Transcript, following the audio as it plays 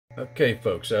Okay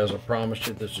folks, as I promised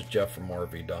you, this is Jeff from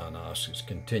RV Diagnostics,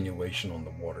 continuation on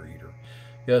the water heater.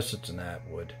 Yes, it's an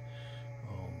Atwood,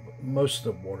 but most of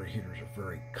the water heaters are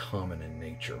very common in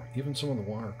nature, even some of the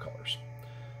watercolors.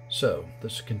 So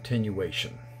this is a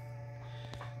continuation.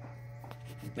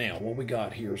 Now what we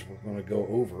got here is we're going to go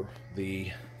over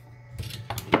the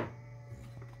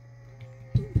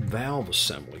valve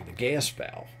assembly, the gas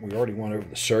valve. We already went over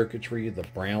the circuitry, the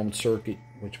brown circuit,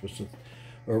 which was the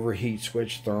overheat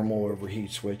switch, thermal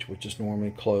overheat switch, which is normally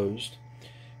closed.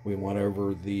 We went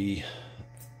over the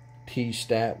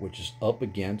T-stat, which is up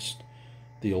against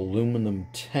the aluminum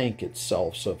tank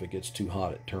itself, so if it gets too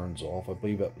hot it turns off. I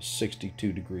believe that was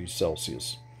 62 degrees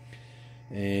Celsius.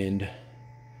 And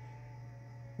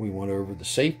we went over the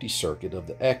safety circuit of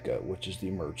the Echo, which is the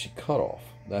emergency cutoff.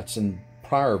 That's in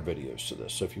prior videos to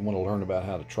this, so if you want to learn about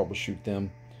how to troubleshoot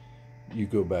them, you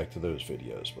go back to those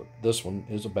videos. But this one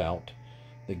is about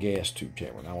the gas tube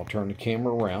chamber. Now I'll turn the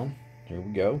camera around. Here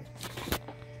we go.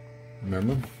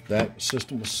 Remember, that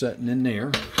system was sitting in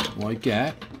there like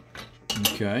that.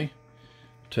 Okay.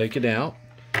 Take it out.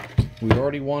 We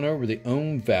already went over the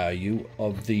ohm value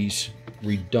of these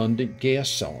redundant gas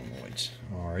solenoids.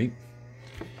 Alright.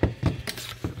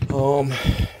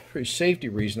 For safety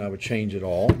reason I would change it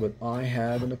all, but I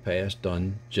have in the past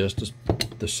done just as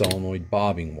the solenoid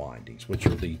bobbing windings, which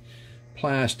are the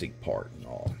plastic part and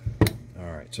all.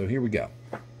 Alright, so here we go.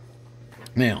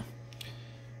 Now,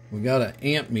 we got an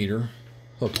amp meter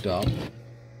hooked up,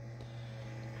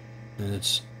 and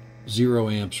it's 0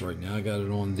 amps right now. I got it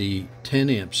on the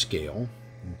 10 amp scale.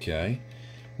 Okay,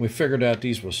 we figured out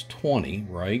these was 20,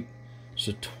 right?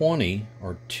 So 20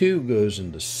 or 2 goes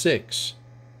into 6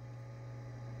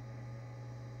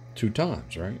 2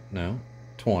 times, right? No,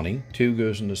 20, 2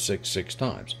 goes into 6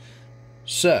 times.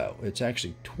 So it's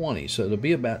actually 20, so it'll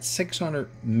be about 600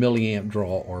 milliamp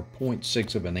draw, or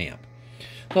 0.6 of an amp.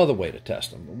 Another way to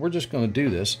test them, but we're just going to do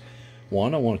this.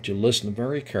 One, I want you to listen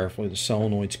very carefully. The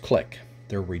solenoids click.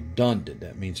 They're redundant.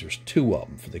 That means there's 2 of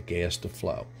them for the gas to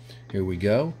flow. Here we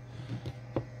go,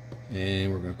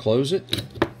 and we're going to close it.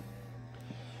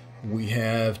 We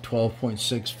have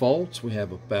 12.6 volts. We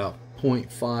have about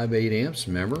 0.58 amps.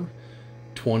 Remember,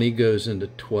 20 goes into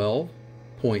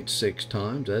 12.6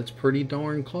 times. That's pretty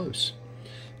darn close.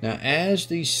 Now, as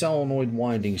these solenoid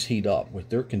windings heat up with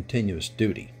their continuous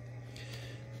duty,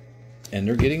 and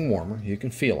they're getting warmer, you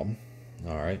can feel them.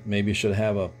 All right, maybe you should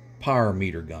have a power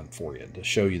meter gun for you to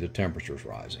show you the temperatures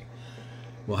rising.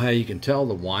 Well, how you can tell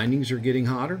the windings are getting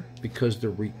hotter? Because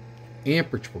the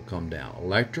amperage will come down.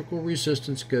 Electrical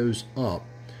resistance goes up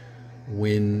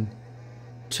when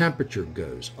temperature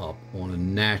goes up on a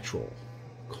natural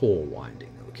coil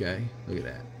winding. Okay, look at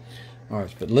that. All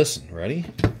right, but listen, ready?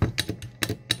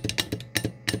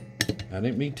 I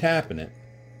didn't mean tapping it.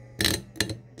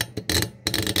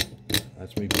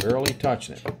 That's me barely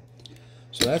touching it.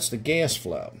 So that's the gas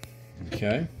flow.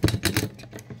 Okay.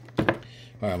 All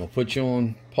right, I'm gonna put you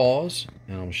on pause,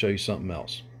 and I'm gonna show you something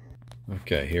else.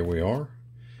 Okay, here we are.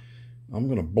 I'm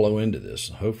going to blow into this,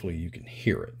 and hopefully you can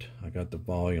hear it. I got the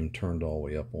volume turned all the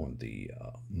way up on the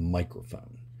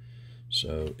microphone,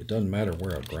 so it doesn't matter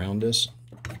where I ground this.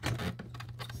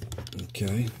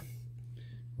 Okay,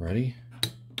 ready?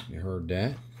 You heard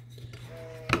that?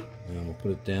 And I'm going to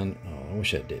put it down. Oh, I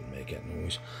wish that didn't make that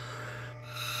noise.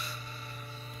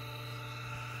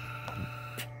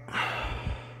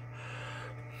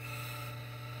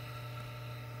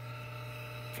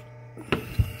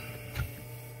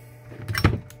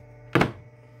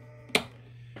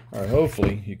 All right,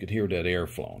 hopefully you could hear that air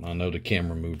flowing. I know the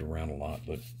camera moved around a lot,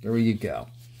 but there you go.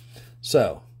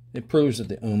 So it proves that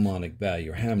the ohmonic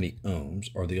value, or how many ohms,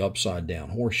 or the upside down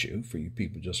horseshoe, for you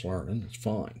people just learning, it's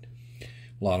fine.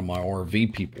 A lot of my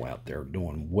RV people out there are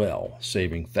doing well,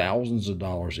 saving thousands of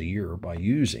dollars a year by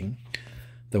using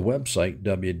the website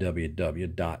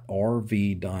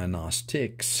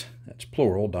www.rvdiagnostics, that's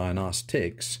plural,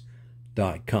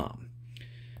 diagnostics.com.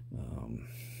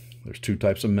 There's 2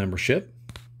 types of membership.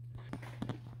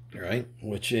 Right,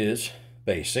 which is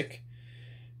basic,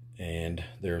 and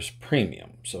there's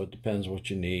premium. So it depends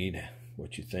what you need,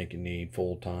 what you think you need,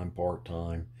 full-time,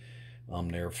 part-time.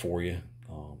 I'm there for you.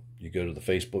 You go to the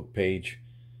Facebook page,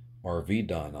 RV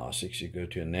Diagnostics, you go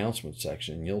to announcement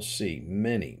section, and you'll see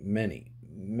many, many,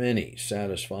 many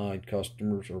satisfied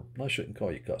customers, or I shouldn't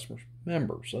call you customers,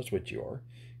 members. That's what you are,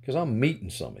 because I'm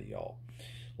meeting some of y'all.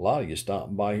 A lot of you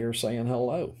stopping by here saying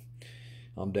hello.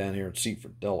 I'm down here in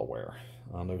Seaford, Delaware.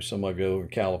 I know some of you over in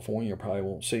California probably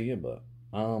won't see you, but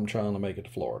I'm trying to make it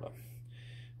to Florida.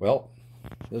 Well,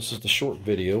 this is the short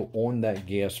video on that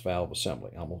gas valve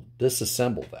assembly. I'm going to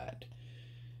disassemble that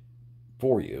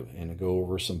for you and go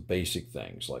over some basic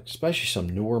things, like especially some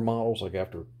newer models, like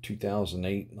after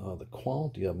 2008, the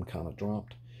quality of them kind of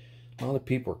dropped. A lot of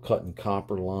people are cutting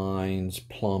copper lines,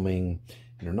 plumbing,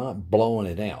 and they're not blowing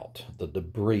it out, the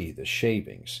debris, the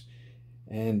shavings.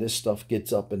 And this stuff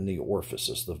gets up in the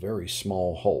orifices, the very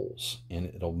small holes, and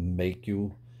it'll make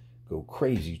you go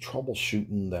crazy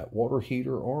troubleshooting that water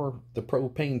heater or the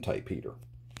propane type heater.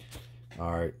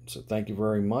 All right, so thank you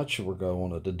very much. We're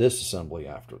going to the disassembly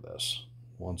after this.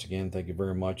 Once again, thank you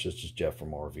very much. This is Jeff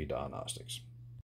from RV Diagnostics.